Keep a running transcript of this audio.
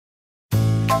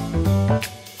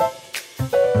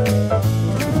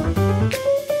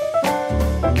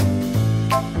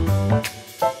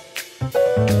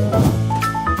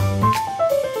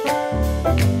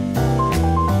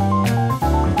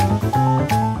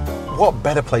what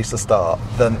better place to start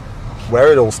than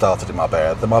where it all started in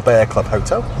Marbella, the Marbella Club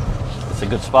Hotel. It's a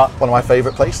good spot. One of my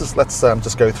favourite places. Let's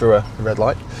just go through a red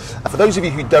light. For those of you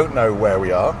who don't know where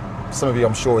we are, some of you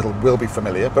I'm sure will be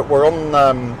familiar, but we're on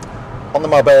the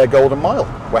Marbella Golden Mile.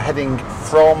 We're heading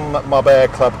from Marbella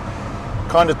Club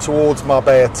kind of towards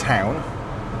Marbella town.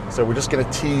 So we're just going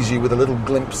to tease you with a little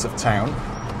glimpse of town.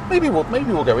 Maybe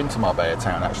we'll go into Marbella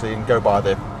town actually and go by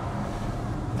the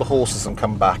horses and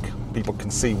come back. People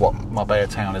can see what Marbella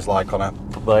town is like on a...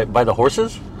 By the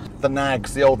horses? The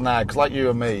nags, the old nags, like you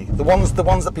and me. The ones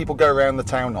that people go around the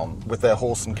town on with their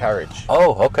horse and carriage.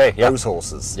 Oh, okay. Yeah. Those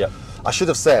horses. Yeah. I should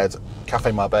have said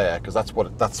Cafe Marbella because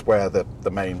that's where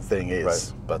the main thing is.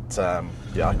 Right. But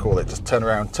yeah, I call it just turn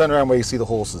around where you see the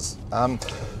horses.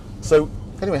 So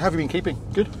anyway, how have you been keeping?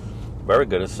 Good. Very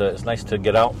good. It's nice to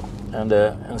get out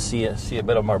and see a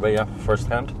bit of Marbella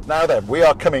firsthand. Now then, we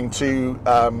are coming to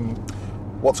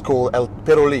what's called El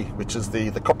Piroli, which is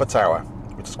the Copper Tower,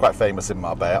 which is quite famous in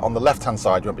Marbella. On the left-hand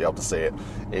side, you won't be able to see it,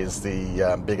 is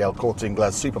the big El Corte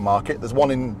Inglés supermarket. There's one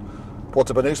in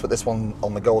Puerto Banús, but this one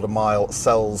on the Golden Mile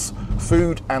sells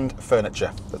food and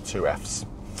furniture, the 2 Fs.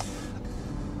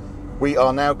 We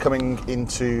are now coming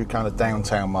into kind of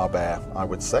downtown Marbella, I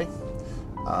would say.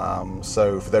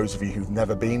 So for those of you who've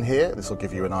never been here, this will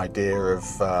give you an idea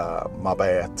of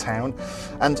Marbella town.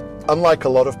 And unlike a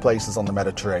lot of places on the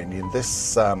Mediterranean,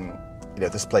 this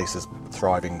this place is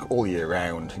thriving all year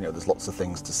round. There's lots of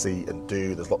things to see and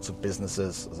do. There's lots of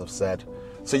businesses, as I've said.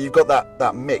 So you've got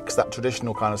that mix, that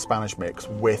traditional kind of Spanish mix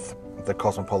with the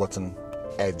cosmopolitan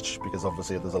edge, because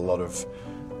obviously there's a lot of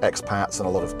expats and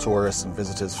a lot of tourists and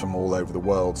visitors from all over the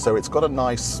world. So it's got a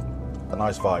nice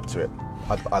vibe to it.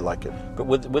 I like it. But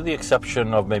with the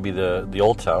exception of maybe the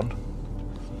old town,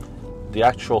 the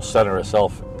actual centre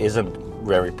itself isn't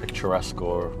very picturesque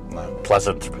or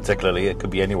pleasant particularly. It could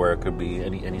be anywhere. It could be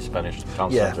any Spanish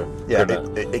town centre. Yeah,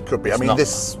 it could be. I mean,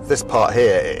 this part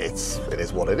here, it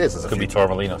is what it is. It could be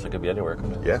Torremolinos. It could be anywhere,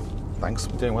 couldn't it? Yeah, thanks.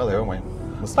 We're doing well here, aren't we?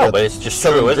 No, but it's just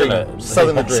true, isn't it?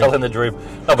 Selling the dream. Selling the dream.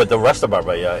 No, but the rest of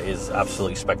Marbella is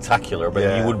absolutely spectacular. But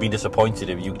Yeah. you would be disappointed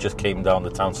if you just came down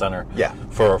the town centre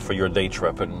for your day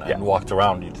trip and walked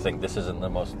around. You'd think this isn't the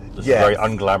most. This is very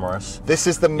unglamorous. This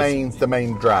is the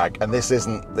main drag, and this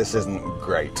isn't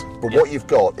great. But what you've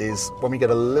got is when we get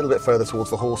a little bit further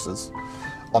towards the horses.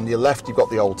 On your left, you've got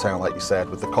the old town, like you said,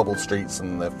 with the cobbled streets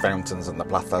and the fountains and the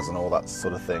plazas and all that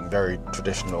sort of thing. Very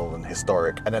traditional and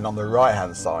historic. And then on the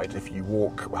right-hand side, if you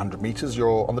walk 100 metres,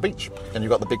 you're on the beach. And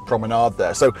you've got the big promenade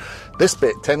there. So this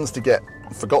bit tends to get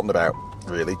forgotten about,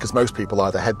 really, because most people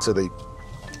either head to the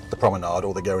promenade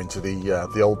or they go into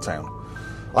the old town.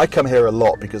 I come here a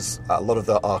lot because a lot of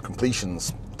our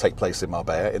completions take place in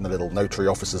Marbella, in the little notary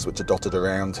offices which are dotted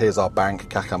around. Here's our bank,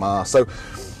 Cajamar. So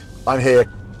I'm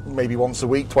here maybe once a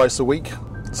week, twice a week.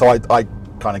 So I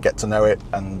kind of get to know it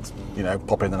and,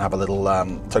 pop in and have a little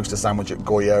toaster sandwich at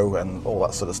Goyo and all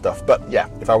that sort of stuff. But yeah,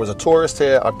 if I was a tourist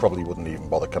here, I probably wouldn't even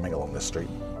bother coming along this street.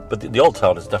 But the old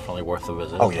town is definitely worth a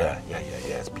visit. Oh yeah,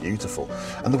 it's beautiful.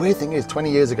 And the weird thing is,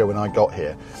 20 years ago when I got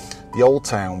here, the old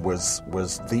town was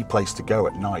the place to go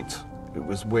at night. It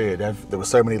was weird. There were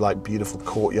so many beautiful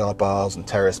courtyard bars and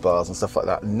terrace bars and stuff like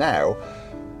that. Now,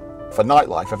 for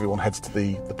nightlife, everyone heads to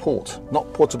the port.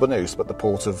 Not Puerto Banús, but the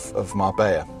port of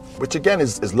Marbella, which again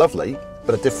is lovely,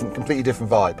 but completely different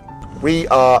vibe. We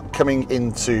are coming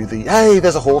into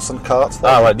there's a horse and cart.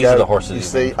 Right, these are the horses. You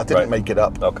see, I didn't make it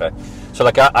up. Okay. So,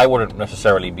 I wouldn't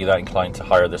necessarily be that inclined to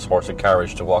hire this horse and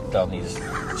carriage to walk down these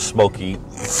smoky,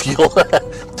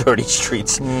 dirty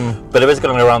streets. But if it's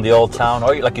going around the old town,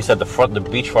 or like you said, the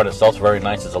beachfront itself is very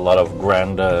nice. There's a lot of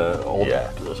grand, old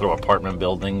sort of apartment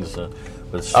buildings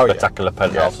with spectacular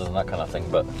penthouses and that kind of thing.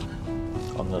 But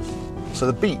on this, so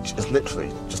the beach is literally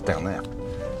just down there.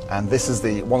 And this is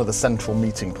one of the central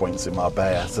meeting points in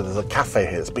Marbella. So there's a cafe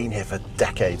here that's been here for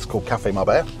decades called Cafe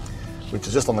Marbella, which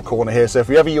is just on the corner here. So if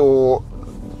you're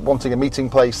wanting a meeting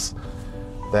place,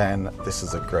 then this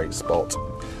is a great spot.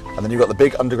 And then you've got the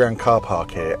big underground car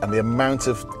park here, and the amount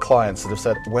of clients that have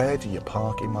said, where do you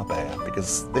park in Marbella?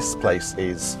 Because this place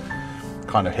is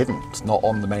kind of hidden. It's not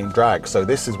on the main drag. So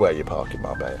this is where you park in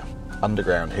Marbella.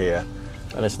 Underground here.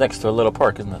 And it's next to a little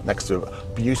park, isn't it? Next to a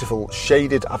beautiful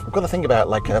shaded, I've got to think about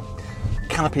a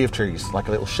canopy of trees, like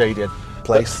a little shaded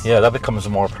place. But, that becomes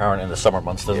more apparent in the summer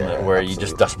months, doesn't it? Where you're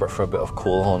just desperate for a bit of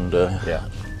cool and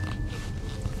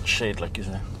shade, like you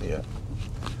say. Yeah.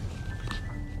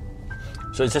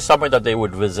 So is this somewhere that they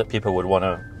would visit, people would want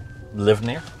to live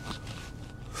near?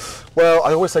 Well,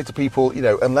 I always say to people,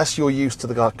 unless you're used to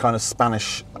the kind of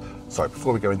Spanish... Sorry,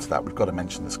 before we go into that, we've got to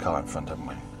mention this car in front, haven't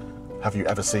we? Have you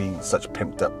ever seen such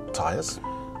pimped up tyres?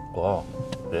 Wow.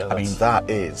 Yeah, I mean, that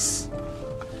is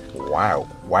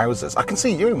wowzers. I can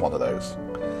see you in one of those.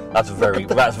 that's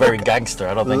very gangster.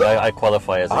 I don't think I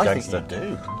qualify as a I gangster. think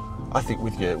you do. I think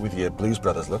with your Blues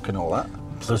Brothers look and all that.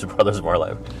 Blues Brothers more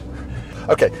like.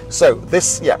 Okay, so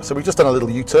so we've just done a little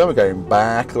U-turn. We're going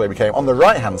back the way we came. On the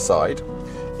right-hand side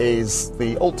is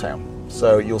the Old Town.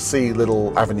 So you'll see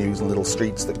little avenues and little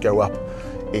streets that go up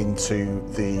into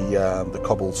the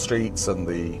cobbled streets and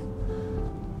the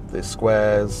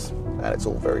squares, and it's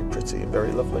all very pretty and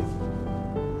very lovely.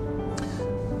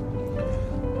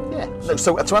 Yeah. No,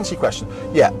 so to answer your question,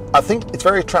 yeah, I think it's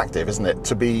very attractive, isn't it,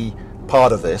 to be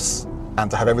part of this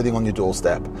and to have everything on your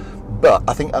doorstep. But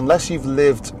I think unless you've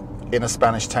lived in a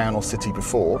Spanish town or city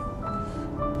before,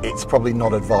 it's probably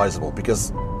not advisable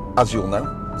because, as you'll know,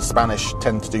 the Spanish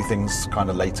tend to do things kind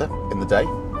of later in the day,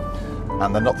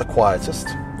 and they're not the quietest.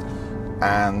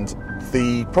 And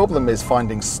the problem is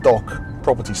finding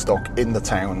property stock in the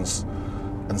towns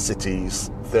and cities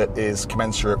that is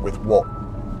commensurate with what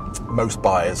most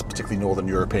buyers, particularly Northern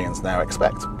Europeans, now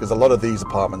expect. Because a lot of these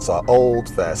apartments are old,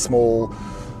 they're small,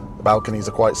 the balconies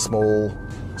are quite small.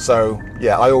 So,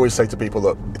 yeah, I always say to people,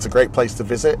 look, it's a great place to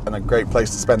visit and a great place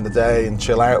to spend the day and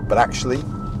chill out, but actually,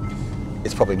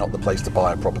 it's probably not the place to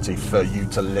buy a property for you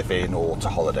to live in or to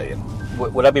holiday in.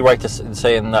 Would I be right in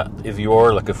saying that if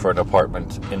you're looking for an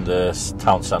apartment in the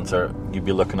town centre, you'd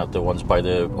be looking at the ones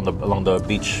along the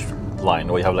beach line,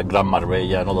 where you have like Gran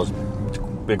Marbella and all those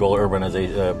big old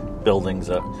urbanization buildings?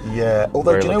 Yeah,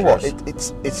 although do you know what?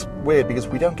 It's weird because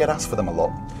we don't get asked for them a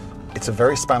lot. It's a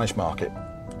very Spanish market.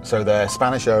 So they're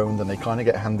Spanish owned and they kind of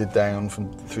get handed down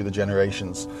through the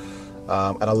generations.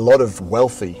 And a lot of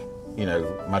wealthy,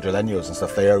 Madrileños and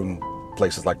stuff, they own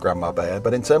places like Gran Marbella.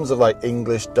 But in terms of like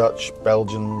English, Dutch,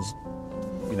 Belgians,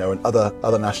 and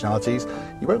other nationalities,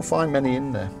 you won't find many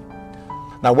in there.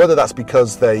 Now, whether that's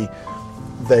because they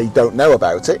don't know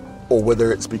about it or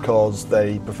whether it's because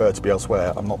they prefer to be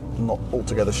elsewhere, I'm not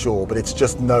altogether sure. But it's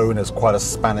just known as quite a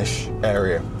Spanish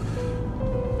area.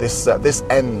 This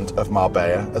end of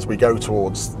Marbella, as we go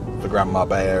towards the Gran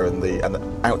Marbella and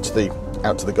out to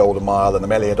the Golden Mile and the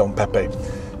Meliá Don Pepe,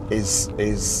 it's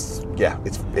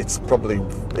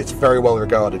very well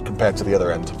regarded compared to the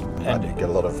other end, and you get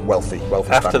a lot of wealthy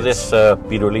after Spaniards. This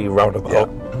Virolee roundabout,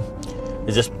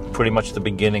 is this pretty much the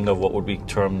beginning of what would be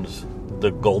termed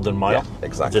the Golden Mile? Yeah,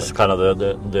 exactly. Just kind of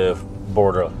the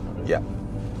border. Yeah.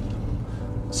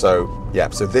 So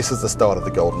this is the start of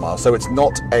the Golden Mile. So it's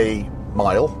not a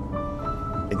mile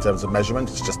in terms of measurement,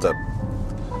 it's just a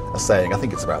saying. I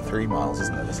think it's about 3 miles,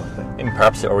 isn't it, or something? And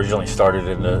perhaps it originally started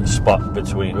in the spot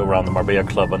around the Marbella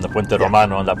Club and the Puente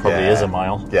Romano, and that probably is a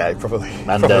mile. Yeah, it probably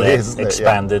and then it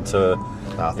expanded to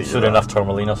soon enough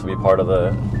Torremolinos to be part of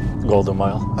the Golden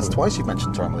Mile. That's twice you've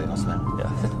mentioned Torremolinos now.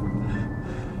 Yeah.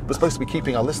 We're supposed to be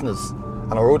keeping our listeners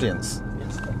and our audience.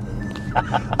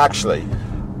 Actually,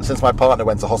 since my partner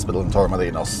went to hospital in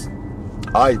Torremolinos,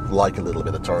 I like a little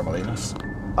bit of Torremolinos.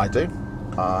 I do.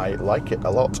 I like it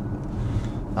a lot.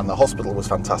 And the hospital was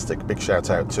fantastic. Big shout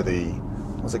out to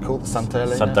what's it called? Santa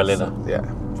Elena? Santa Elena. Yeah,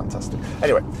 fantastic.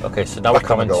 Anyway. Okay, so now we're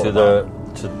coming to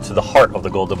the heart of the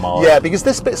Golden Mile. Yeah, because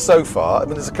this bit so far,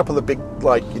 there's a couple of big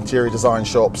interior design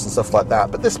shops and stuff like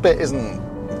that, but this bit isn't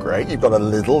great. You've got a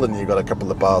Lidl and you've got a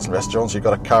couple of bars and restaurants, you've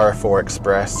got a Carrefour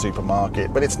Express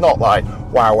supermarket, but it's not like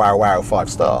wow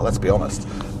 5-star, let's be honest.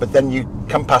 But then you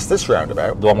come past this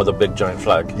roundabout, the one with the big giant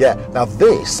flag. Yeah, now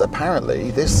this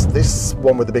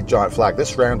one with the big giant flag,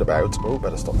 this roundabout,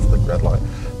 better stop for the red light,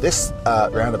 this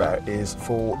roundabout is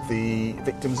for the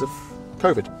victims of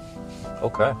COVID.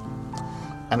 Okay.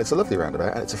 And it's a lovely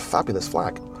roundabout and it's a fabulous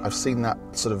flag. I've seen that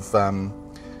sort of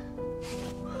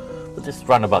But this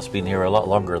roundabout's been here a lot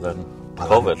longer than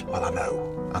COVID. Well, I know.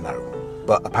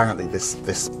 But apparently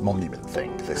this monument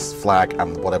thing, this flag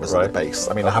and whatever's at the base,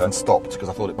 I haven't stopped because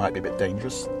I thought it might be a bit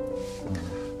dangerous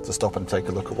to stop and take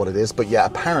a look at what it is. But yeah,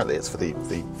 apparently it's for the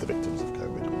victims of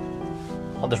COVID.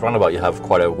 On this roundabout you have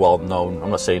quite a well-known, I'm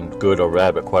not saying good or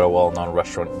bad, but quite a well-known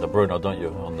restaurant, the Bruno, don't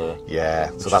you?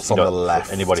 So that's on the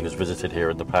left. Anybody who's visited here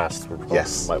in the past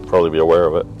might probably be aware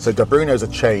of it. So Da Bruno's a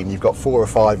chain. You've got 4 or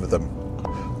 5 of them.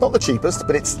 Not the cheapest,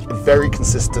 but it's very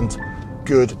consistent,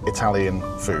 good Italian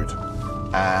food.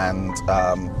 And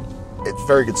it's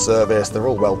very good service. They're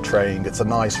all well trained. It's a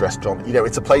nice restaurant.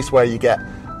 It's a place where you get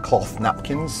cloth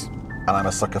napkins, and I'm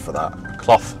a sucker for that.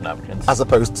 Cloth napkins? As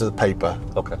opposed to paper.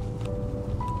 Okay.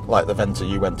 Like the Venta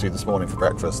you went to this morning for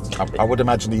breakfast. I would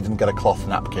imagine you didn't get a cloth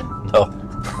napkin. No.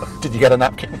 Did you get a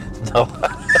napkin? No.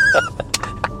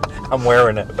 I'm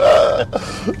wearing it.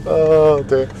 Oh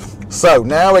dear. So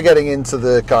now we're getting into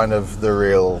the kind of the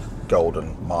real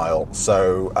Golden Mile.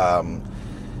 So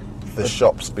the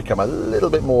shops become a little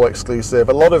bit more exclusive.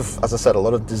 A lot of, as I said, a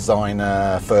lot of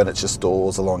designer furniture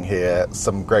stores along here.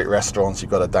 Some great restaurants.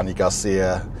 You've got a Danny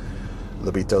Garcia,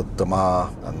 Lobito de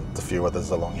Mar, and a few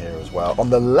others along here as well. On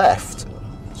the left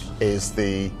is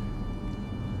the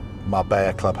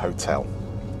Marbella Club Hotel,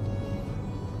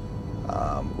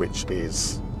 which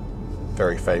is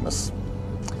very famous,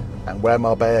 and where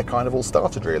Marbella kind of all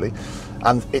started, really.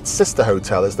 And its sister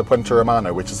hotel is the Puente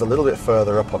Romano, which is a little bit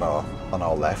further up on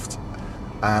our left.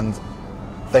 And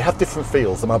they have different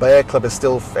feels. The Marbella Club is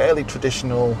still fairly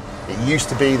traditional. It used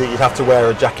to be that you'd have to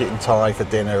wear a jacket and tie for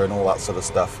dinner and all that sort of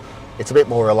stuff. It's a bit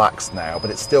more relaxed now,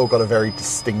 but it's still got a very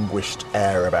distinguished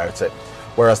air about it.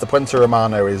 Whereas the Puente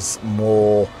Romano is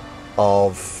more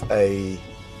of a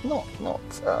not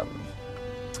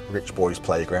rich boys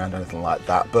playground or anything like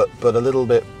that, but a little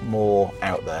bit more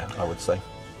out there, I would say.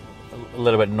 A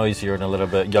little bit noisier and a little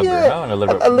bit younger, no? And a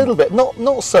little bit.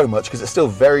 Not so much, because it's still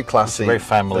very classy, very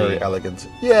family, very elegant.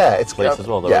 Yeah, it's place as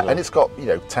well. Though, yeah, and it's got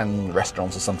 10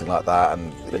 restaurants or something like that.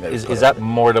 And is that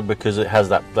more because it has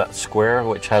that square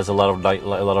which has a lot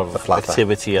of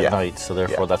activity at night? So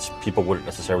therefore, that's people wouldn't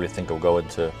necessarily think of going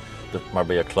to the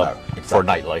Marbella Club for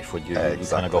nightlife. Would you? You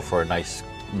kind of go for a nice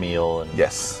meal and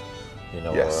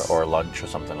or lunch or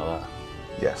something like that.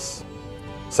 Yes.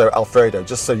 So Alfredo,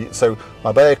 just so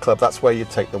Marbella Club, that's where you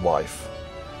take the wife.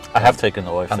 I have taken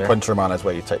the wife and there. Puente Romano is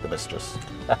where you take the mistress.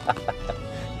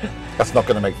 That's not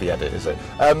going to make the edit, is it?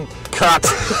 Cut!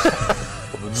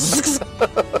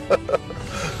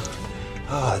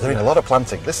 They're doing a lot of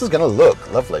planting. This is going to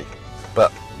look lovely,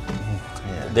 but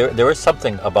there is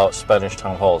something about Spanish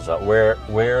town halls that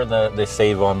where they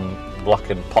save on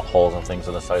blocking potholes and things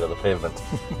on the side of the pavement.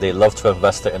 They love to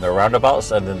invest it in their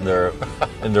roundabouts and in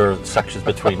their sections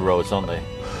between roads, don't they?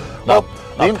 Not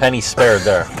a penny spared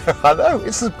there. I know,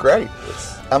 this is great.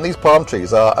 And these palm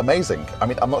trees are amazing. I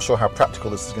mean, I'm not sure how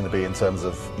practical this is going to be in terms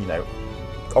of,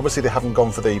 obviously they haven't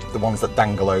gone for the ones that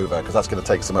dangle over, because that's going to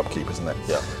take some upkeep, isn't it?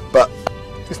 Yeah. But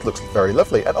this looks very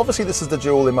lovely. And obviously this is the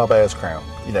jewel in Marbella's crown.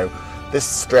 This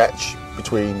stretch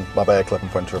between Marbella Club and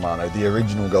Puente Romano, the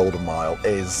original Golden Mile,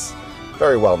 is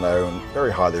very well known,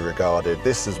 very highly regarded.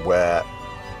 This is where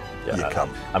you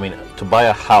come. I mean, to buy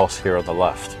a house here on the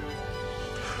left.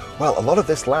 Well, a lot of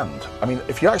this land, I mean,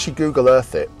 if you actually Google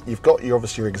Earth it, you've got your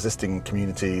existing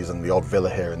communities and the odd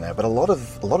villa here and there, but a lot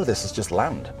of this is just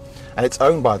land, and it's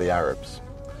owned by the Arabs,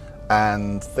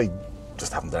 and they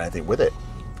just haven't done anything with it.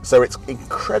 So it's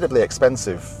incredibly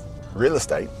expensive real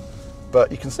estate, but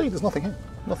you can see there's nothing here.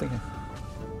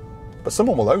 But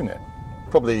someone will own it.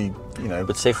 Probably,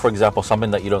 But say, for example,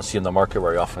 something that you don't see in the market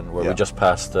very often, where we just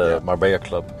passed the Marbella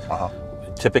Club.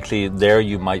 Typically, there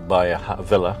you might buy a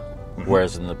villa,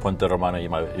 whereas in the Puente Romano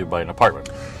you buy an apartment,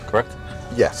 correct?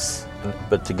 Yes.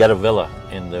 But to get a villa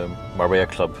in the Marbella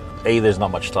Club, A, there's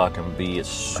not much stock, and B, it's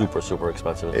super, super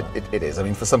expensive. It is. I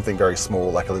mean, for something very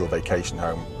small, like a little vacation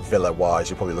home, villa-wise,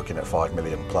 you're probably looking at 5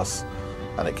 million plus.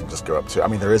 And it can just go up to,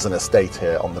 there is an estate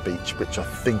here on the beach, which I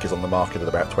think is on the market at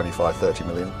about 25-30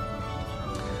 million.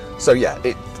 So yeah,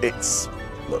 it's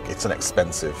an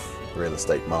expensive real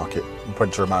estate market. In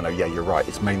Puente Romano, you're right,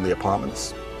 it's mainly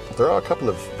apartments. There are a couple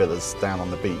of villas down on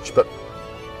the beach, but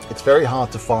it's very hard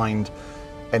to find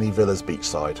any villas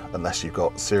beachside unless you've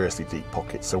got seriously deep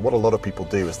pockets. So what a lot of people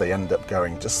do is they end up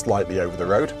going just slightly over the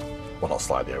road. Well, not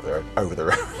slightly over the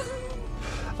road.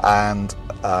 And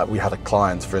we had a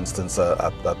client, for instance,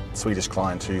 a Swedish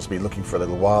client who's been looking for a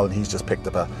little while, and he's just picked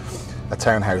up a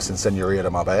townhouse in Signoria de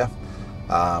Marbella,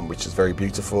 which is very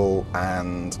beautiful,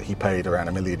 and he paid around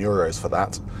 €1 million for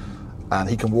that, and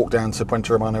he can walk down to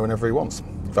Puente Romano whenever he wants.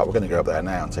 In fact, we're going to go up there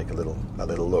now and take a little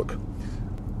look.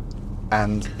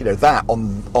 And that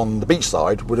on the beach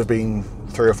side would have been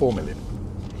 3 or 4 million.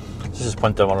 This is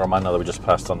Puente Romano that we just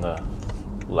passed on the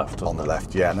left. On the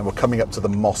left, yeah. And then we're coming up to the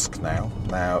mosque now.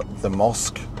 Now, the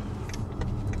mosque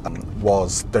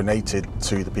was donated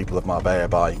to the people of Marbella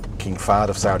by King Fahd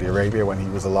of Saudi Arabia when he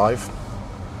was alive.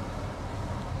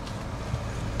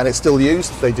 And it's still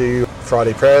used. They do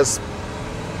Friday prayers.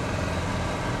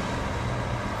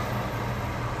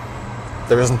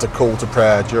 There isn't a call to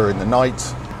prayer during the night.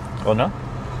 Oh, no?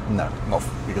 No, not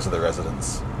because of the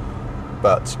residents.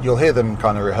 But you'll hear them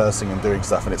kind of rehearsing and doing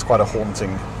stuff, and it's quite a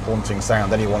haunting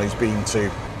sound. Anyone who's been to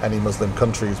any Muslim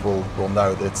countries will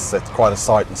know that it's quite a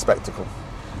sight and spectacle.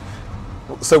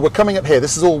 So we're coming up here.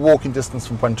 This is all walking distance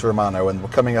from Puente Romano, and we're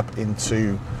coming up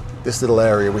into this little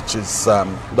area, which is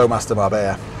Lomas de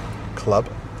Marbella Club.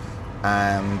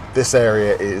 And this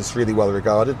area is really well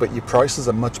regarded, but your prices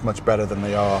are much, much better than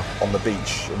they are on the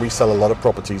beach. We sell a lot of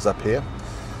properties up here.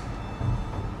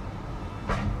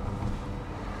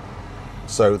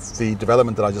 So the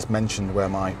development that I just mentioned, where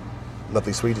my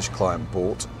lovely Swedish client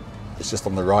bought, is just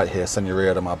on the right here,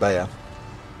 Signoria de Marbella.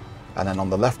 And then on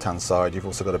the left-hand side, you've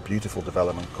also got a beautiful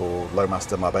development called Lomas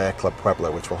de Marbella Club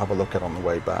Pueblo, which we'll have a look at on the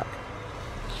way back.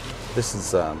 This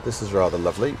is rather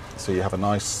lovely. So you have a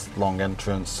nice long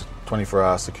entrance,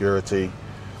 24-hour security.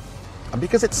 And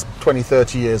because it's 20,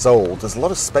 30 years old, there's a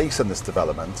lot of space in this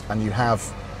development, and you have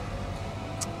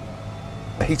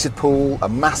a heated pool, a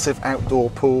massive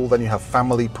outdoor pool, then you have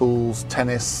family pools,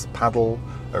 tennis, paddle,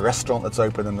 a restaurant that's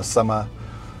open in the summer.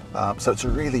 So it's a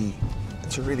really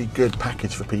good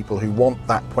package for people who want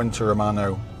that Puente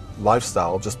Romano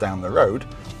lifestyle just down the road,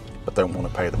 but don't want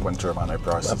to pay the Puente Romano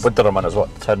prices. Puente Romano is what,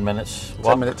 10 minutes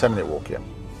walk? 10 minute walk,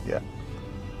 yeah.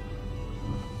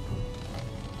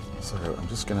 So I'm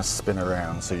just going to spin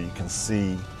around so you can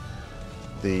see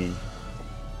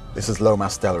this is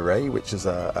Lomas del Rey, which is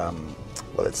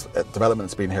it's a development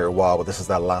that's been here a while, but this is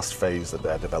their last phase that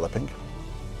they're developing.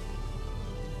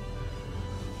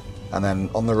 And then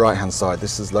on the right hand side,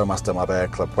 this is Lomas de Marbella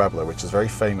Club Pueblo, which is very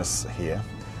famous here.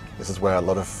 This is where a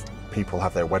lot of people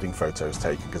have their wedding photos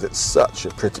taken because it's such a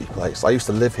pretty place. I used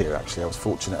to live here actually. I was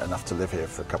fortunate enough to live here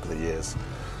for a couple of years,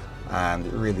 and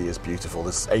it really is beautiful.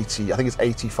 There's I think it's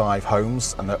 85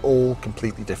 homes, and they're all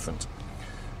completely different.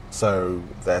 So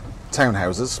they're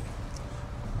townhouses,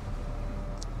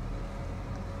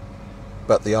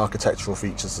 but the architectural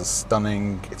features are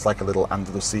stunning. It's like a little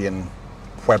Andalusian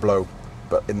pueblo,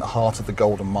 but in the heart of the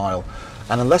Golden Mile.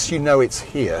 And unless you know it's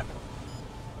here,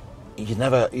 you'd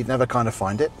never kind of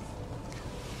find it.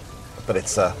 But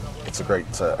it's a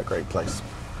great place.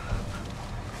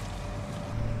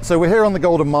 So we're here on the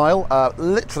Golden Mile.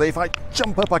 Literally, if I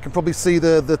jump up, I can probably see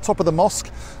the top of the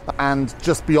mosque, and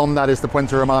just beyond that is the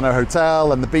Puente Romano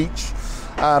Hotel and the beach.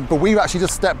 But we've actually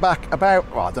just stepped back about,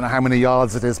 I don't know how many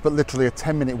yards it is, but literally a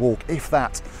 10-minute walk, if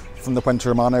that, from the Puente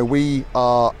Romano. We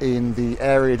are in the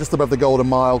area just above the Golden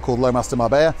Mile called Lomas de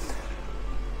Marbella.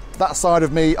 That side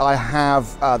of me, I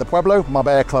have the Pueblo,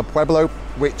 Marbella Club Pueblo,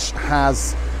 which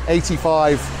has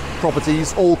 85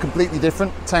 properties, all completely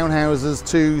different. Townhouses,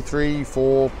 2, 3,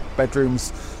 4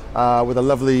 bedrooms, with a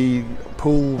lovely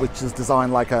pool, which is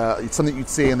designed like something you'd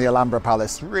see in the Alhambra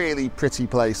Palace. Really pretty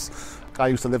place. I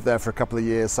used to live there for a couple of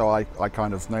years, so I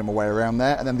kind of know my way around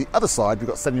there. And then the other side, we've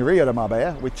got Signoria de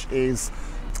Marbella, which is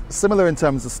similar in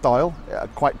terms of style,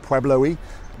 quite Pueblo-y,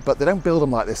 but they don't build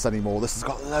them like this anymore. This has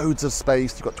got loads of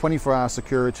space. You've got 24-hour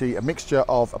security, a mixture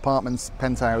of apartments,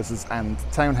 penthouses and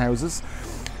townhouses.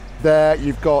 There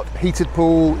you've got heated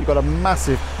pool, you've got a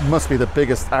massive, must be the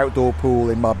biggest outdoor pool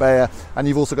in Marbella, and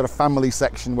you've also got a family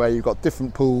section where you've got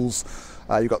different pools.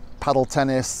 You've got paddle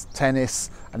tennis,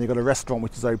 and you've got a restaurant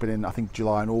which is open in, I think,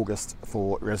 July and August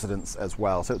for residents as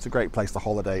well. So it's a great place to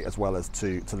holiday as well as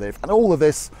to live. And all of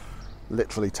this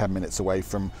literally 10 minutes away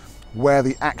from where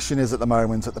the action is at the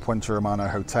moment at the Puente Romano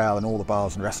Hotel, and all the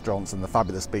bars and restaurants and the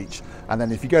fabulous beach. And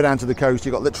then if you go down to the coast,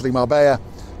 you've got literally Marbella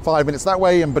 5 minutes that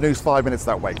way and Banús 5 minutes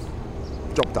that way.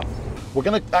 Job done. We're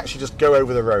going to actually just go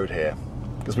over the road here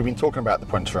because we've been talking about the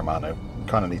Puente Romano. We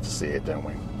kind of need to see it, don't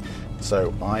we?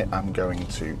 So I am going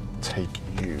to take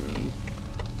you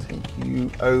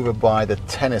over by the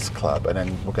tennis club, and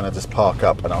then we're going to just park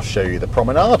up and I'll show you the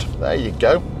promenade. There you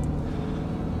go.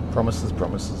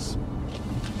 Promises.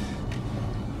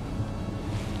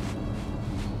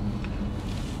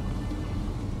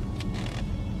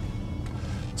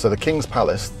 So the King's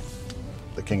Palace,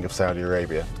 the King of Saudi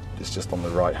Arabia, is just on the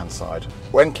right hand side.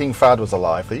 When King Fahd was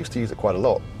alive, they used to use it quite a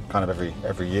lot, kind of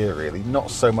every year really.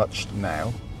 Not so much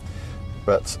now,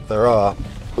 but there are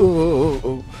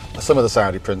some of the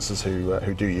Saudi princes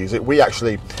who do use it. We have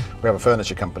a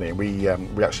furniture company, and we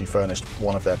actually furnished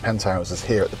one of their penthouses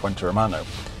here at the Puente Romano,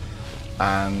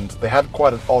 and they had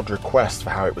quite an odd request for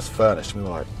how it was furnished. We were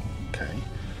like, okay,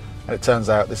 and it turns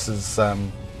out this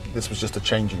was just a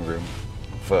changing room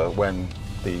for when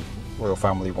the royal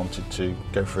family wanted to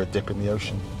go for a dip in the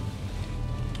ocean.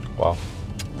 Wow,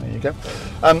 there you go.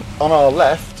 On our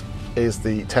left is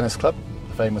the tennis club,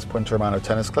 the famous Puente Romano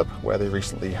Tennis Club, where they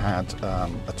recently had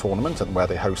a tournament and where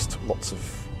they host lots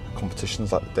of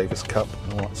competitions like the Davis Cup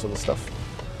and all that sort of stuff.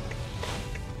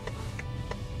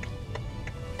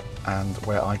 And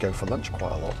where I go for lunch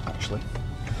quite a lot, actually.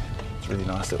 It's a really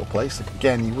nice little place.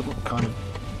 Again, you wouldn't kind of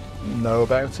know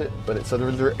about it, but it's a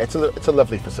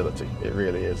lovely facility. It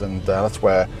really is, and that's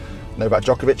where Novak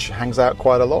Djokovic hangs out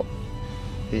quite a lot.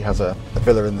 He has a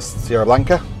villa in the Sierra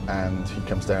Blanca, and he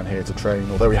comes down here to train.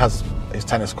 Although he has his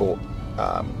tennis court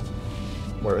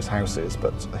where his house is,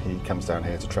 but he comes down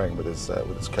here to train with his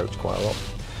coach quite a lot.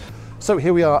 So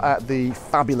here we are at the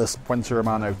fabulous Puente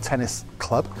Romano Tennis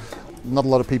Club. Not a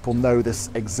lot of people know this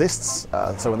exists,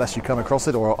 so unless you come across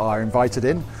it or are invited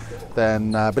in,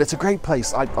 then, but it's a great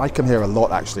place. I come here a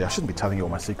lot, actually. I shouldn't be telling you all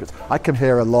my secrets. I come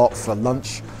here a lot for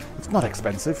lunch. It's not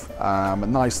expensive, a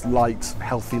nice, light,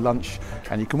 healthy lunch,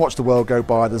 and you can watch the world go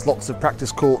by. There's lots of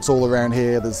practice courts all around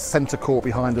here. There's centre court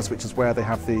behind us, which is where they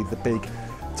have the big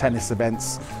tennis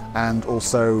events, and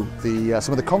also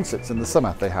some of the concerts in the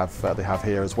summer they have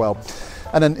here as well.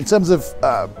 And then in terms of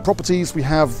properties, we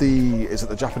have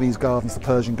the Japanese Gardens, the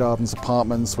Persian Gardens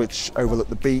apartments, which overlook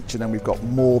the beach, and then we've got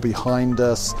more behind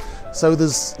us. So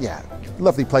there's,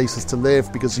 lovely places to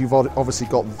live, because you've obviously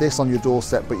got this on your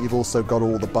doorstep, but you've also got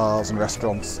all the bars and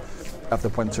restaurants of the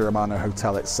Puente Romano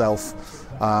Hotel itself.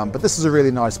 But this is a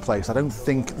really nice place. I don't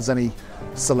think there's any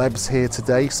celebs here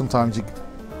today. Sometimes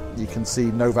you can see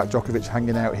Novak Djokovic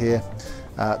hanging out here,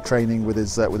 training with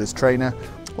his trainer.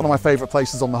 One of my favourite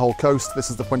places on the whole coast. This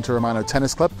is the Puente Romano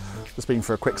Tennis Club. Just been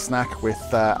for a quick snack with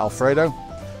Alfredo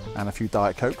and a few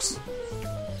Diet Cokes.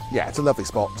 Yeah, it's a lovely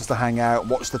spot just to hang out,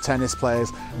 watch the tennis players.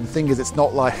 And the thing is, it's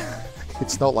not like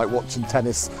watching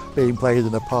tennis being played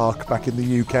in a park back in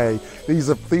the UK.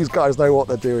 These guys know what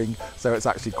they're doing, so it's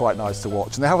actually quite nice to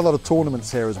watch. And they have a lot of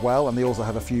tournaments here as well, and they also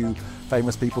have a few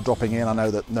famous people dropping in. I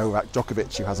know that Novak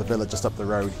Djokovic, who has a villa just up the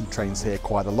road, he trains here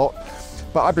quite a lot.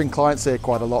 But I bring clients here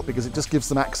quite a lot because it just gives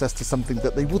them access to something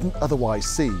that they wouldn't otherwise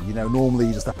see. You know,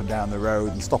 normally just up and down the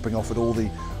road and stopping off at all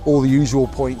the usual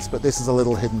points, but this is a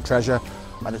little hidden treasure.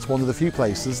 And it's one of the few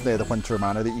places near the Puente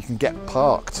Romano that you can get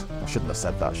parked. I shouldn't have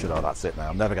said that, should I? That's it now.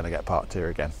 I'm never going to get parked here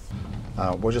again.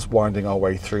 We're just winding our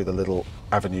way through the little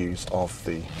avenues of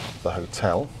the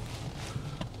hotel,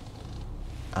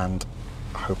 and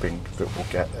hoping that we'll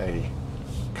get a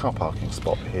car parking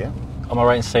spot here. Am I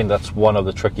right in saying that's one of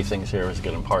the tricky things here, is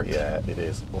getting parked? Yeah, it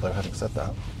is. Although, having said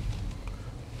that,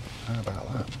 how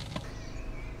about that?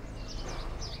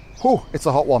 Oh, it's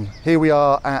a hot one. Here we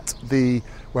are at the,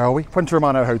 where are we? Puente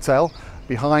Romano Hotel.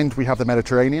 Behind we have the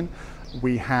Mediterranean.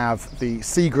 We have the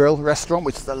Sea Grill restaurant,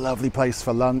 which is a lovely place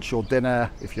for lunch or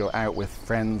dinner if you're out with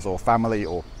friends or family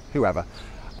or whoever.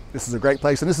 This is a great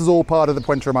place, and this is all part of the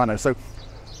Puente Romano. So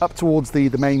up towards the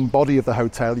main body of the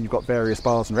hotel, you've got various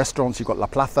bars and restaurants. You've got La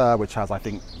Plaza, which has, I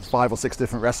think, 5 or 6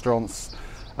 different restaurants,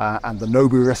 and the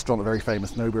Nobu restaurant, the very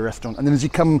famous Nobu restaurant. And then as you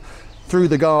come through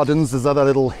the gardens, there's other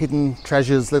little hidden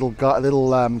treasures, little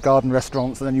garden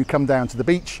restaurants, and then you come down to the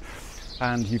beach,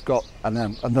 and you've got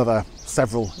another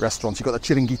several restaurants. You've got the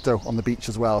Chiringuito on the beach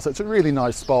as well. So it's a really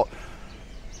nice spot,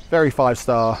 very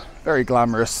 5-star, very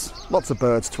glamorous, lots of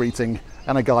birds tweeting,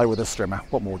 and a guy with a strimmer.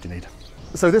 What more do you need?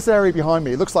 So this area behind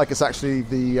me, it looks like it's actually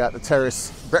the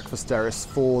terrace, breakfast terrace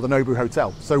for the Nobu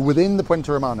Hotel. So within the Puente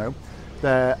Romano,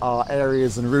 there are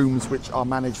areas and rooms which are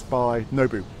managed by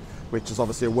Nobu, which is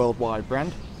obviously a worldwide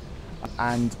brand.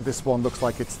 And this one looks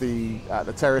like it's the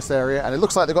terrace area, and it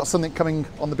looks like they've got something coming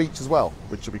on the beach as well,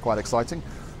 which will be quite exciting.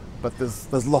 But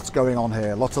there's lots going on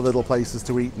here, lots of little places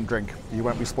to eat and drink. You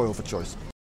won't be spoiled for choice.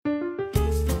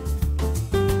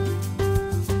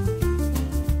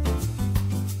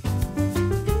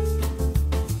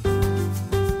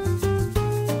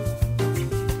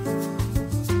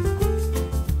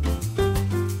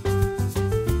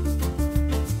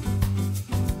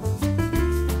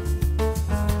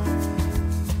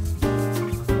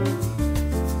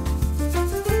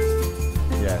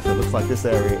 So it looks like this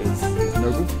area is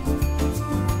Nobu.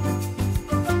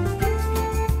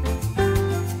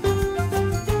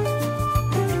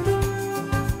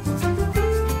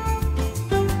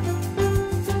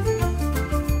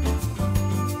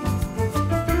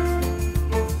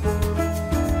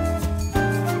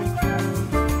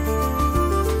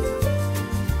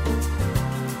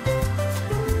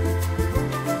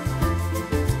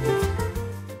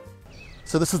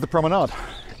 So this is the promenade,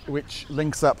 which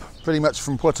links up pretty much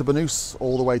from Puerto Banús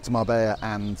all the way to Marbella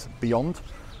and beyond.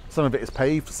 Some of it is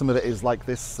paved, some of it is like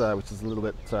this, which is a little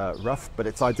bit rough, but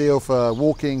it's ideal for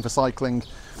walking, for cycling,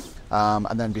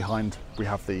 and then behind we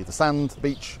have the sand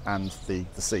beach and the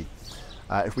sea.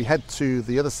 If we head to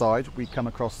the other side, we come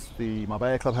across the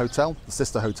Marbella Club Hotel, the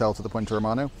sister hotel to the Puente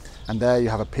Romano, and there you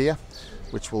have a pier,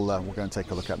 which we'll go and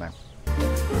take a look at now.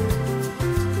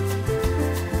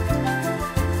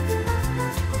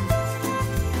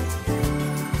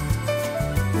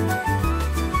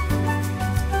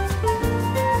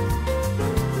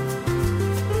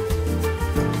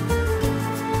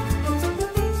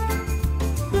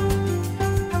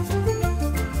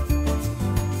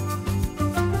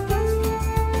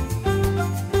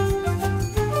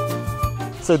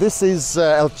 So this is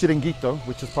El Chiringuito,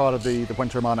 which is part of the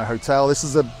Puente Romano Hotel. This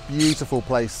is a beautiful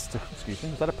place to, excuse me,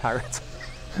 is that a parrot?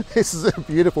 This is a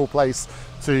beautiful place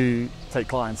to take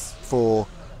clients for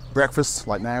breakfast,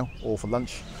 like now, or for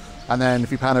lunch. And then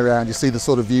if you pan around, you see the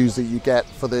sort of views that you get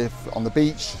on the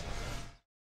beach.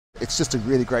 It's just a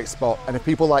really great spot. And if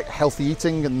people like healthy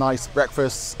eating and nice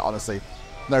breakfasts, honestly,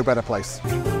 no better place.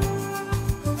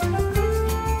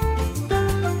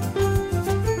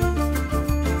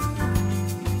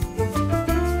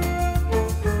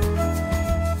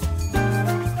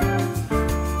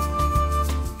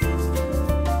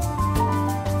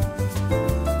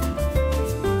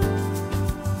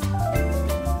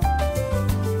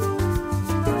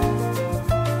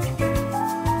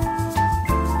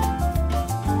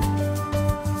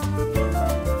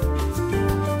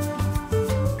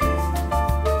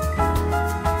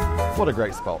 What a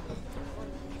great spot.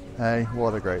 Hey,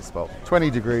 what a great spot. 20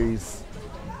 degrees,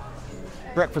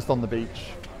 breakfast on the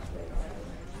beach.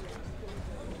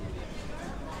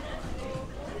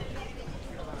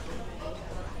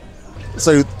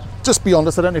 So just beyond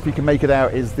us, I don't know if you can make it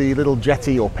out, is the little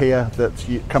jetty or pier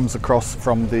that comes across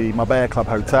from the Marbella Club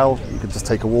Hotel. You can just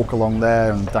take a walk along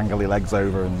there and dangle your legs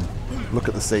over and look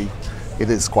at the sea.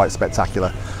 It is quite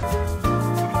spectacular.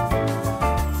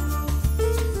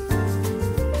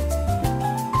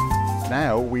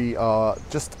 Now we are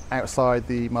just outside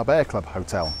the Marbella Club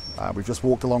Hotel. We've just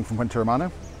walked along from Puente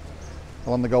Romano,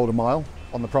 along the Golden Mile,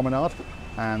 on the promenade,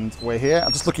 and we're here.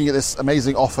 I'm just looking at this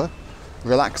amazing offer,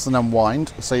 relax and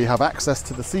unwind. So you have access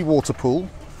to the seawater pool,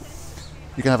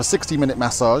 you can have a 60-minute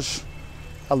massage,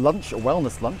 a lunch, a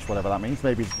wellness lunch, whatever that means,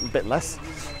 maybe a bit less,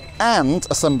 and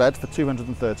a sunbed for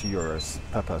 €230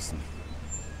 per person.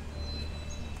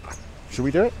 Should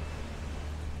we do it?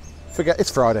 Forget, it's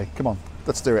Friday, come on,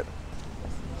 let's do it.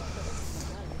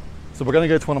 So we're going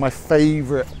to go to one of my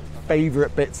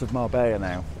favourite bits of Marbella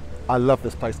now. I love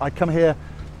this place. I come here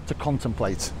to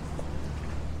contemplate.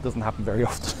 Doesn't happen very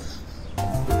often.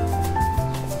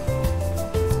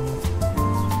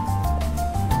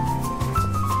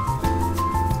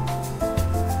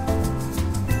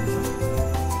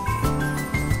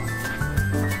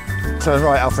 Turn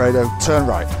right, Alfredo, turn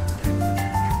right.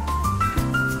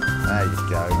 There you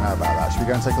go, how about that? Should we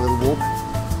go and take a little walk?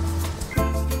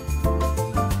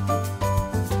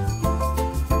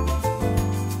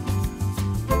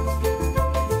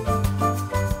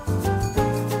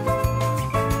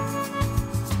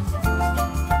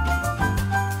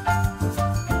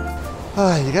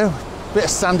 There you go, bit of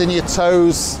sand in your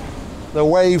toes, the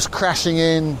waves crashing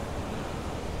in,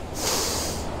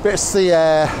 bit of sea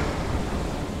air.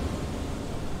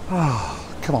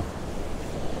 Oh, come on.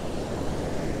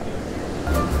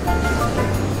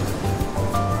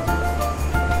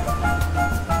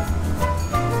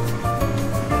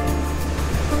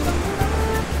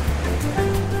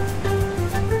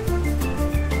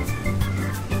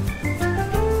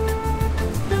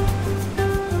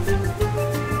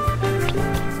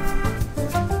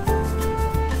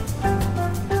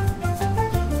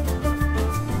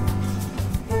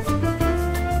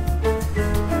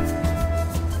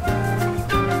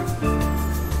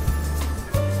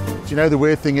 You know, the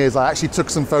weird thing is I actually took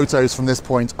some photos from this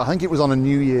point. I think it was on a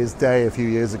New Year's Day a few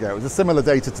years ago. It was a similar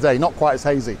day to today, not quite as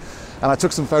hazy. And I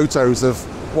took some photos of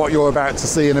what you're about to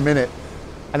see in a minute.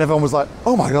 And everyone was like,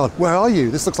 oh my God, where are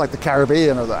you? This looks like the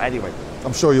Caribbean. I was like, anyway,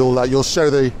 I'm sure you'll show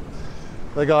the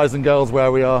guys and girls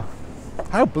where we are.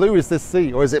 How blue is this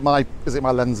sea? Or is it my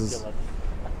lenses?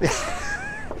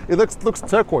 It looks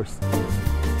turquoise.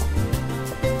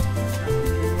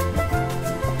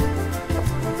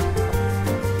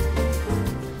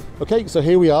 Okay, so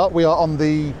here we are on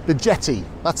the jetty.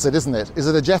 That's it, isn't it? Is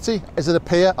it a jetty? Is it a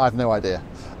pier? I have no idea.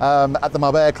 At the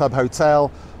Marbella Club Hotel,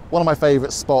 one of my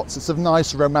favourite spots. It's a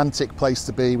nice romantic place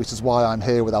to be, which is why I'm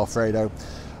here with Alfredo.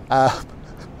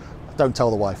 Don't tell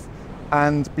the wife.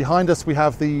 And behind us we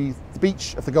have the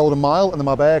beach of the Golden Mile and the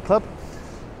Marbella Club.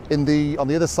 On the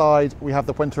other side we have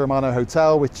the Puente Romano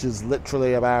Hotel, which is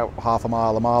literally about half a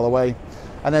mile away.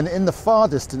 And then in the far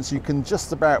distance you can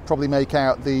just about probably make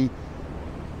out the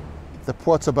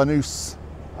Puerto Banús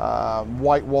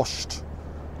whitewashed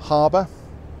harbour.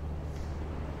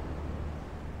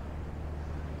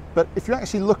 But if you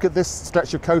actually look at this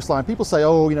stretch of coastline, people say,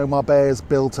 oh, you know, Marbella's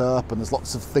built up and there's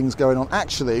lots of things going on.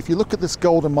 Actually, if you look at this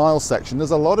Golden Mile section,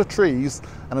 there's a lot of trees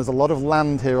and there's a lot of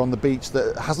land here on the beach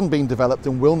that hasn't been developed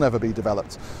and will never be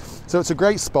developed. So it's a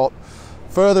great spot.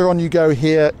 Further on you go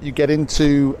here, you get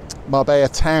into Marbella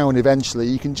town eventually.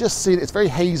 You can just see it, it's very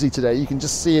hazy today, you can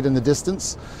just see it in the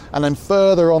distance. And then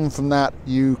further on from that,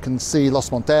 you can see Los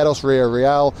Monteros, Rio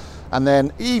Real, and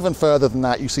then even further than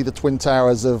that, you see the Twin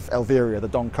Towers of Elveria, the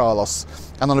Don Carlos.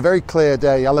 And on a very clear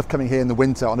day, I love coming here in the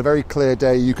winter, on a very clear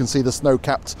day, you can see the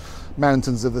snow-capped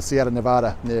mountains of the Sierra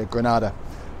Nevada near Granada.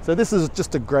 So this is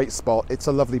just a great spot. It's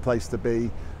a lovely place to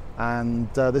be.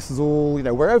 And this is all, you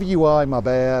know, wherever you are in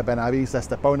Marbella, Benavís,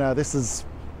 Estepona, this is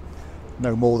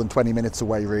no more than 20 minutes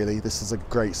away, really. This is a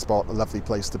great spot, a lovely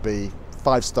place to be.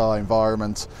 5-star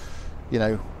environment. You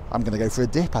know, I'm going to go for a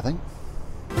dip, I think.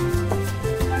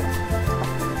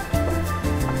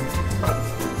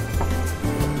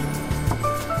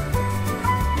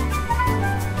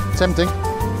 Tempting.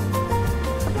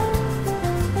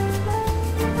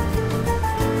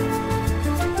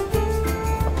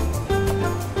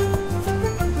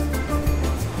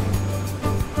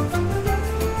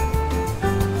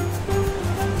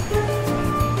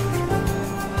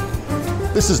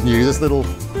 This is new, this little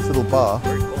bar.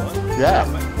 Yeah.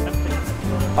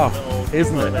 Oh,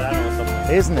 isn't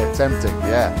it? Isn't it tempting?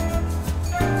 Yeah.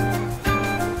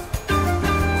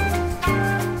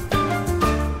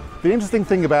 The interesting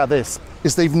thing about this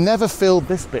is they've never filled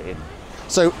this bit in.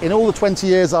 So in all the 20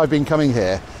 years I've been coming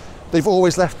here, they've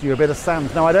always left you a bit of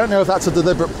sand. Now I don't know if that's a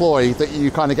deliberate ploy that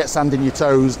you kind of get sand in your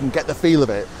toes and get the feel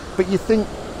of it, but you think,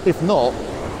 if not,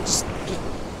 just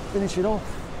finish it off.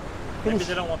 Maybe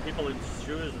they don't want people in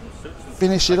shoes and suits and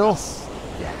finish it off.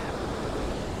 Yeah.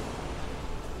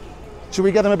 Should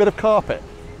we get them a bit of carpet?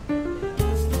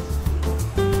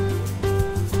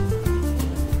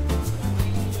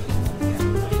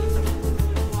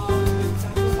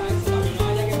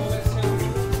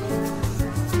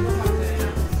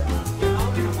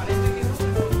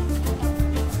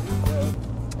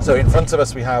 So in front of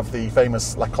us we have the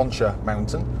famous La Concha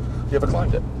mountain. Have you ever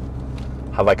climbed it?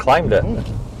 Have I climbed it?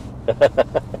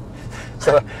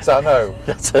 So no,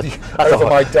 that's over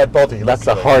my dead body. That's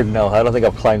a hard no. I don't think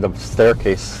I've climbed a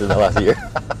staircase in the last year.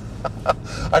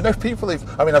 I know people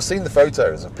I've seen the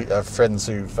photos of friends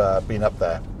who've been up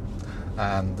there,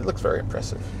 and it looks very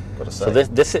impressive, got to say. So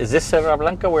this is this Sierra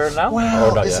Blanca we're now?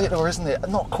 Well, is it or isn't it?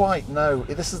 Not quite, no.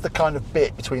 This is the kind of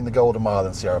bit between the Golden Mile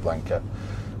and Sierra Blanca.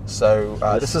 So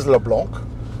this is Le Blanc,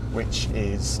 which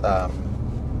is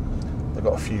they've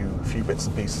got a few bits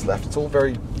and pieces left. It's all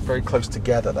very, very close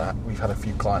together. That we've had a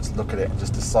few clients look at it and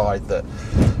just decide that,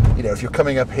 you know, if you're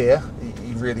coming up here,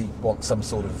 you really want some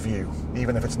sort of view,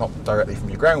 even if it's not directly from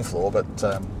your ground floor. But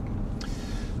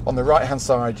on the right hand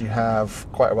side, you have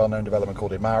quite a well-known development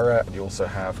called Imara, and you also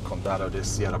have Condado de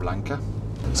Sierra Blanca.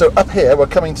 So up here, we're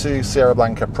coming to Sierra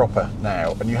Blanca proper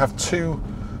now, and you have two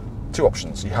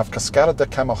options. You have Cascada de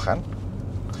Camojan,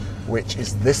 which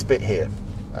is this bit here.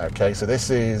 Okay, so this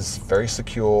is very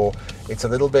secure. It's a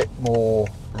little bit more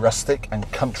rustic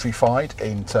and countrified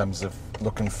in terms of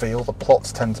look and feel. The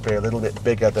plots tend to be a little bit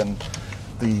bigger than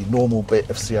the normal bit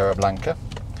of Sierra Blanca.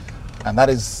 And that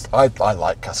is, I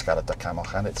like Cascada de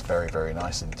Camojan. It's very, very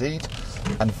nice indeed.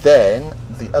 And then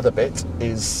the other bit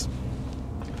is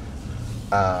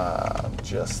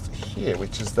just here,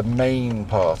 which is the main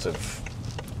part of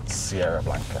Sierra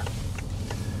Blanca.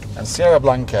 And Sierra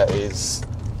Blanca is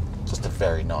just a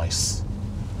very nice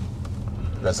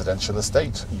residential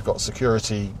estate. You've got a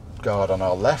security guard on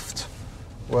our left.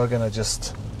 We're going to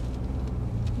just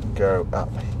go up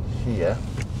here.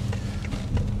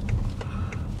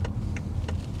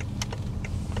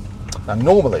 Now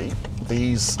normally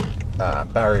these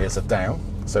barriers are down,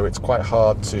 so it's quite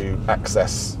hard to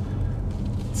access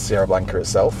Sierra Blanca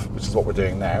itself, which is what we're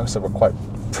doing now. So we're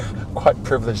quite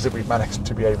privileged that we've managed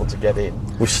to be able to get in.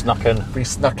 We snuck in. We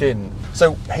snuck in.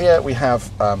 So here we have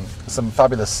some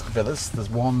fabulous villas. There's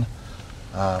one,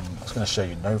 I was going to show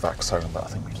you Novak's home, but I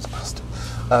think we just passed it.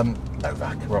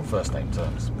 Novak, we're on first name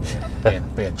terms,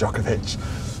 being Djokovic.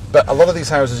 But a lot of these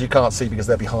houses you can't see because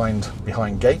they're behind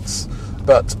gates,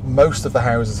 but most of the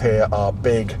houses here are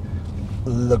big,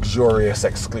 luxurious,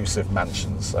 exclusive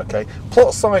mansions. Okay,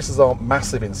 plot sizes aren't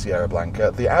massive in Sierra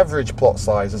Blanca. The average plot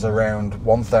size is around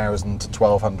 1,000 to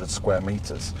 1,200 square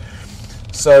meters.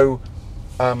 So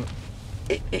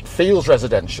it feels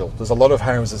residential. There's a lot of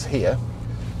houses here,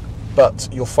 but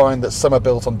you'll find that some are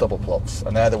built on double plots,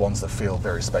 and they're the ones that feel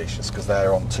very spacious because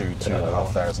they're on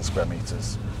 2,500 square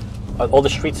meters. All the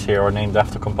streets here are named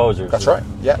after composers. That's right.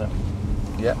 Yeah.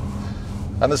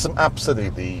 And there's some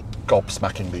absolutely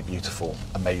gobsmackingly beautiful,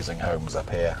 amazing homes up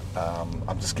here.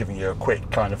 I'm just giving you a quick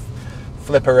kind of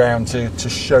flip around to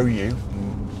show you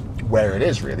where it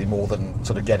is, really, more than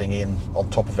sort of getting in on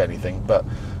top of anything. But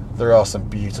there are some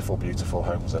beautiful, beautiful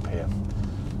homes up here,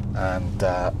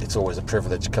 and it's always a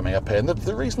privilege coming up here. And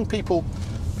the reason people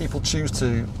choose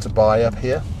to buy up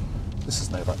here, this is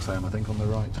Novak's home, I think, on the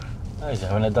right. Oh, he's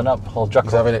having it done up.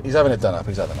 He's having it done up.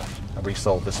 He's had enough. And we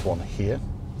sold this one here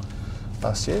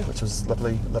last year, which was a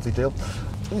lovely deal.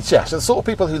 Yeah, so the sort of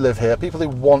people who live here, people who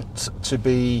want to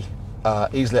be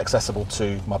easily accessible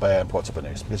to Marbella and Puerto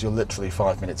Banús, because you're literally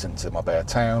 5 minutes into Marbella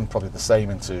town, probably the same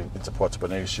into Puerto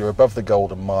Banús. You're above the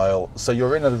Golden Mile, so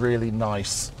you're in a really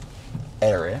nice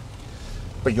area,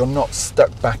 but you're not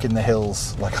stuck back in the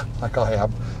hills like I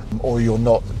am, or you're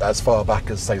not as far back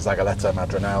as, say, Zagaleta,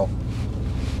 Madronal.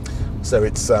 So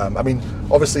it's, I mean,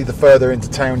 obviously the further into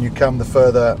town you come, the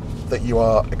further that you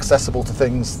are accessible to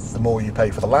things, the more you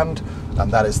pay for the land,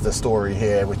 and that is the story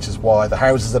here, which is why the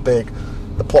houses are big,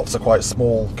 the plots are quite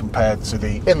small compared to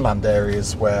the inland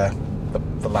areas where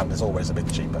the land is always a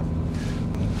bit cheaper.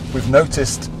 We've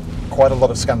noticed quite a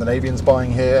lot of Scandinavians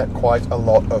buying here, quite a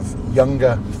lot of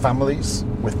younger families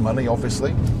with money,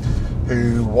 obviously,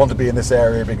 who want to be in this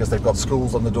area because they've got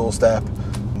schools on the doorstep,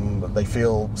 they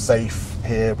feel safe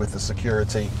here with the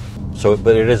security. So,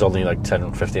 but it is only like 10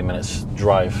 or 15 minutes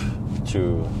drive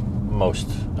to most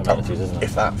amenities, isn't it?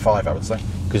 If that, 5, I would say.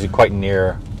 Because you're quite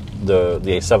near the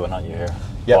A7, aren't you, here?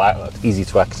 Yeah. Well, easy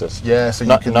to access. Yeah, so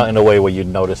not in a way where you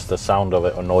notice the sound of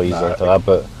it or noise or anything like that,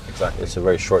 but exactly. It's a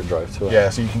very short drive to it. Yeah,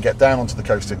 so you can get down onto the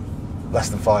coast in less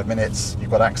than 5 minutes.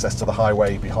 You've got access to the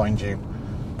highway behind you,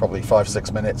 probably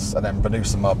 5-6 minutes, and then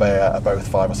Banús and Marbella are both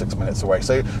 5 or 6 minutes away.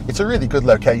 So it's a really good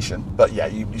location, but yeah,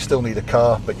 you still need a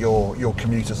car, but your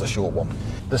commute is a short one.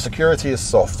 The security is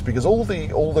soft because all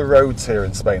the roads here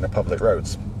in Spain are public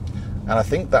roads. And I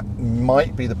think that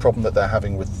might be the problem that they're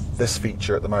having with this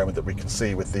feature at the moment that we can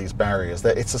see with these barriers.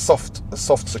 That it's a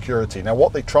soft security. Now,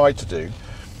 what they tried to do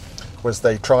was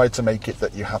they tried to make it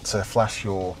that you had to flash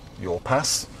your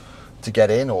pass to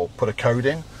get in or put a code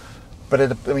in. But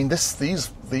I mean, these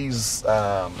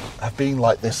have been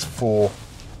like this for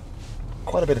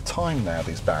quite a bit of time now.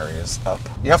 These barriers up.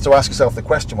 You have to ask yourself the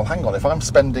question: well, hang on, if I'm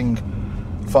spending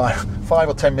 5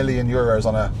 or 10 million euros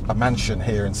on a mansion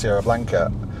here in Sierra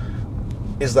Blanca,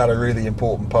 is that a really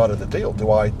important part of the deal?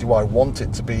 Do I want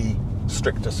it to be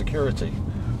stricter security?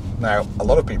 Now, a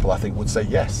lot of people, I think, would say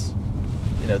yes.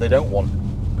 You know, they don't want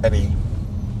any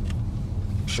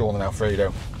Sean and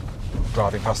Alfredo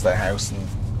driving past their house and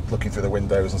looking through the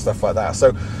windows and stuff like that.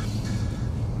 So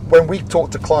when we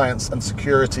talk to clients and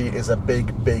security is a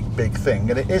big thing,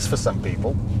 and it is for some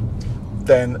people,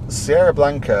 then Sierra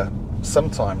Blanca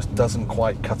sometimes doesn't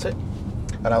quite cut it.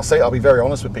 And I'll be very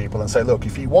honest with people and say, look,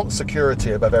 if you want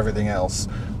security above everything else,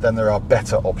 then there are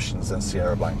better options than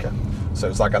Sierra Blanca. So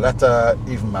Zagaleta,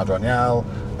 even Madronal,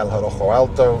 El Horojo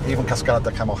Alto, even Cascada de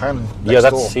Camojan. Yeah,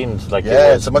 that seems like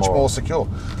it's a much more secure.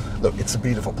 Look, it's a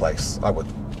beautiful place. I would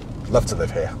love to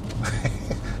live here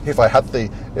if I had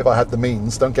the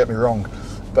means. Don't get me wrong,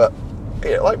 but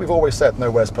yeah, like we've always said,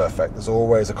 nowhere's perfect. There's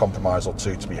always a compromise or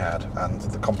two to be had, and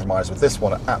the compromise with this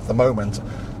one at the moment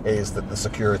is that the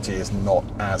security is not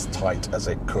as tight as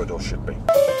it could or should be.